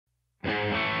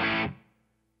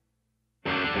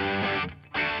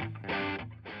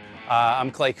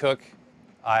I'm Clay Cook.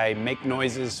 I make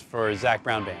noises for Zac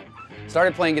Brown Band.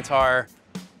 Started playing guitar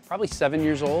probably 7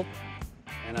 years old,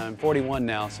 and I'm 41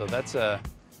 now, so that's a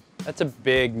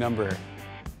big number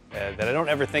that I don't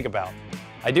ever think about.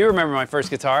 I do remember my first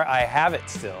guitar. I have it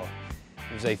still.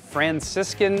 It was a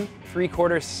Franciscan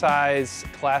 3/4 size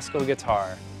classical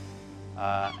guitar.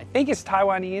 I think it's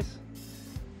Taiwanese.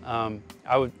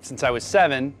 Since I was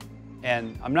 7,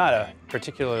 and I'm not a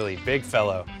particularly big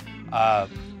fellow,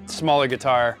 smaller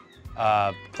guitar,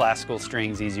 classical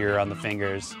strings easier on the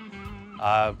fingers.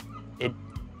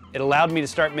 It allowed me to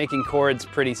start making chords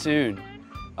pretty soon.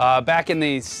 Back in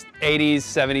the 80s,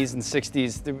 70s, and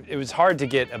 60s, it was hard to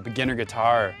get a beginner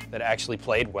guitar that actually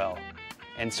played well.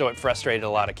 And so it frustrated a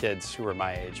lot of kids who were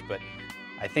my age, but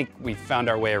I think we found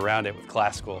our way around it with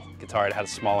classical guitar. It had a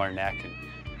smaller neck, and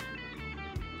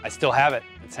I still have it.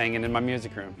 It's hanging in my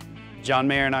music room. John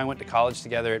Mayer and I went to college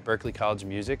together at Berklee College of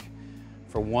Music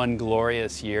for one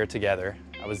glorious year together.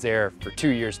 I was there for 2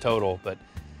 years total, but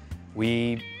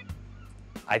we,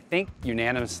 I think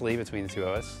unanimously between the two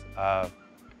of us,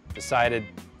 decided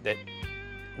that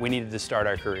we needed to start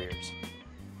our careers.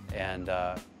 And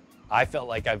I felt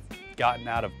like I've gotten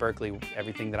out of Berklee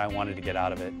everything that I wanted to get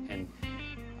out of it. And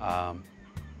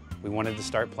we wanted to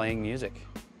start playing music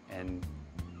and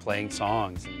playing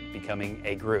songs and becoming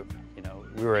a group. You know,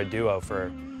 we were a duo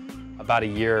for about a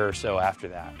year or so after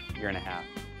that, year and a half.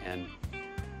 And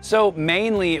so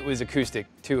mainly it was acoustic,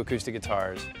 2 acoustic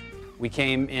guitars. We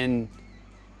came in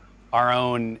our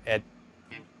own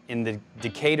in the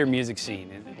Decatur music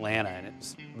scene in Atlanta, and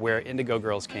it's where Indigo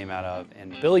Girls came out of,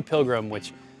 and Billy Pilgrim,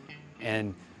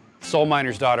 and Soul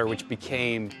Miner's Daughter, which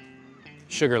became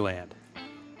Sugarland.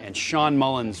 And Sean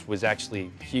Mullins was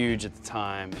actually huge at the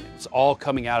time, and it was all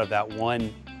coming out of that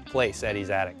one place, Eddie's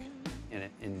Attic,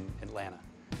 in Atlanta.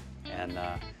 And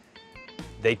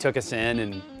they took us in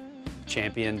and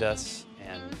championed us,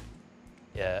 and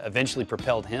eventually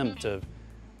propelled him to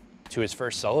his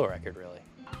first solo record, really.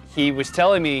 He was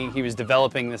telling me he was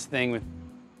developing this thing with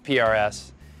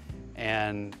PRS,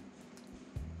 and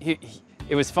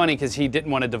it was funny because he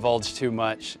didn't want to divulge too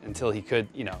much until he could,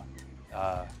 you know.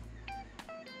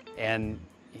 And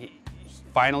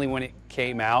finally, when it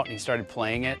came out and he started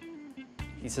playing it,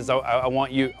 he says, I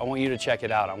want you to check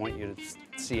it out. I want you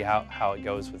to see how it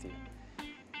goes with you.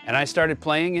 And I started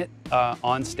playing it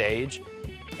on stage,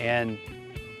 and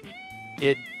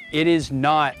it is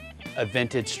not a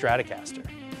vintage Stratocaster.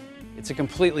 It's a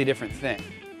completely different thing,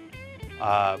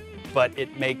 but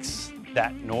it makes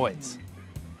that noise.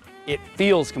 It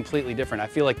feels completely different. I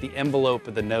feel like the envelope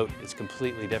of the note is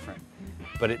completely different,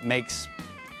 but it makes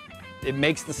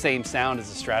the same sound as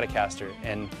a Stratocaster,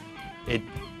 and it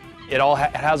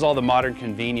has all the modern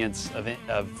convenience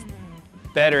of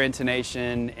better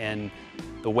intonation and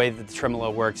the way that the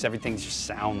tremolo works. Everything just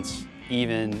sounds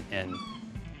even, and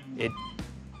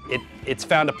it's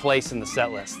found a place in the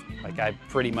set list. Like, I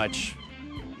pretty much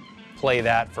play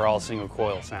that for all single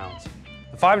coil sounds.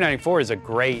 The 594 is a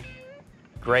great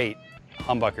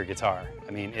humbucker guitar.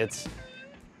 I mean, it's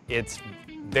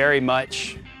very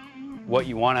much what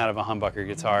you want out of a humbucker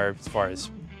guitar as far as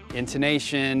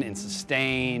intonation and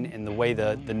sustain, and the way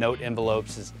the note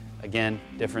envelopes is, again,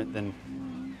 different than,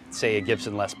 say, a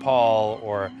Gibson Les Paul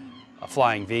or a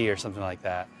Flying V or something like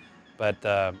that. But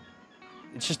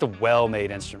it's just a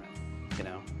well-made instrument, you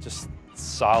know, just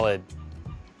solid.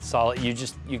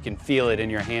 You can feel it in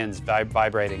your hands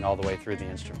vibrating all the way through the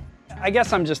instrument. I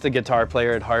guess I'm just a guitar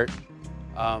player at heart.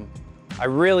 I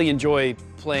really enjoy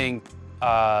playing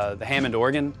the Hammond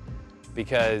organ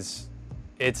because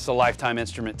it's a lifetime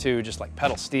instrument too, just like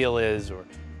pedal steel is, or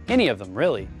any of them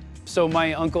really. So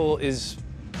my uncle is,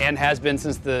 and has been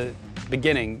since the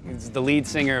beginning, is the lead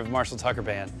singer of Marshall Tucker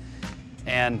Band.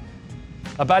 And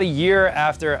about a year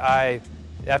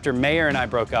after Mayer and I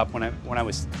broke up, when I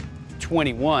was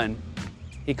 21,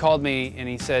 he called me and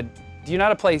he said, "Do you know how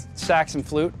to play sax and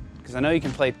flute? Because I know you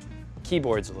can play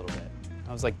keyboards a little bit."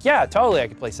 I was like, "Yeah, totally, I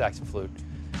can play sax and flute."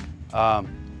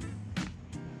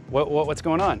 What's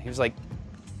going on? He was like,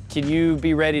 "Can you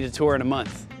be ready to tour in a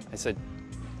month?" I said,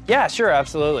 "Yeah, sure,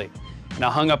 absolutely." And I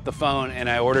hung up the phone and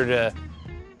I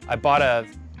bought a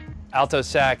alto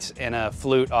sax and a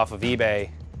flute off of eBay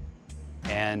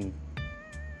and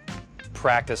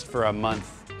practiced for a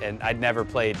month. And I'd never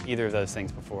played either of those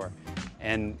things before.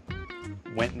 And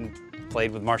went and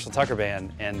played with Marshall Tucker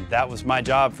Band. And that was my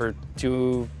job for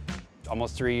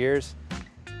almost 3 years.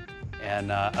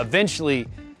 And eventually,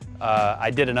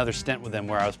 I did another stint with them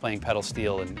where I was playing pedal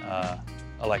steel and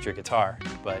electric guitar.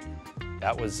 But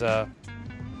that was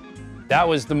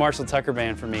the Marshall Tucker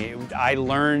Band for me. I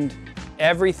learned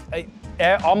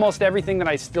almost everything that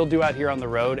I still do out here on the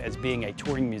road as being a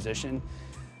touring musician,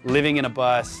 living in a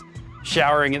bus,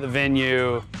 showering at the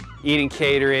venue, eating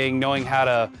catering, knowing how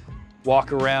to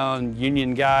walk around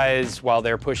union guys while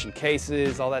they're pushing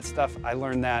cases, all that stuff. I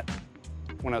learned that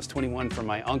when I was 21 from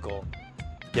my uncle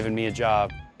giving me a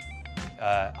job.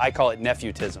 I call it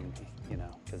nephewtism, you know,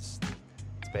 because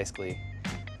it's basically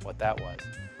what that was.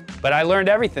 But I learned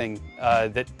everything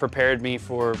that prepared me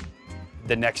for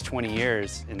the next 20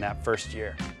 years in that first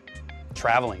year.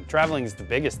 Traveling. Traveling is the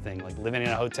biggest thing, like living in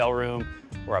a hotel room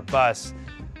or a bus,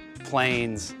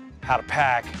 planes, how to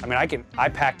pack. I mean, I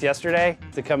packed yesterday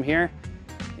to come here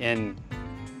in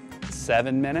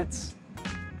 7 minutes.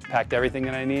 Packed everything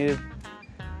that I needed.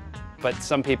 But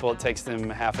some people, it takes them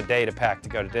half a day to pack to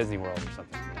go to Disney World or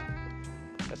something.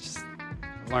 That's just,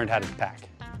 I've learned how to pack.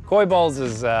 Coy Balls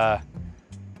is,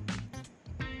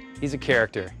 he's a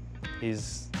character.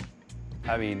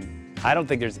 I mean, I don't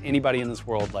think there's anybody in this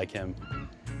world like him.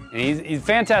 And he's a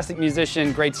fantastic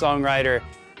musician, great songwriter,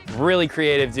 really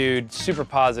creative dude, super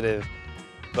positive,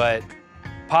 but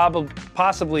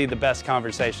possibly the best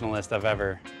conversationalist I've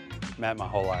ever met my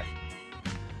whole life.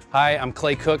 Hi, I'm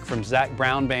Clay Cook from Zach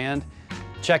Brown Band.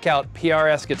 Check out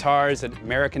PRS Guitars at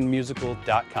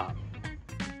AmericanMusical.com.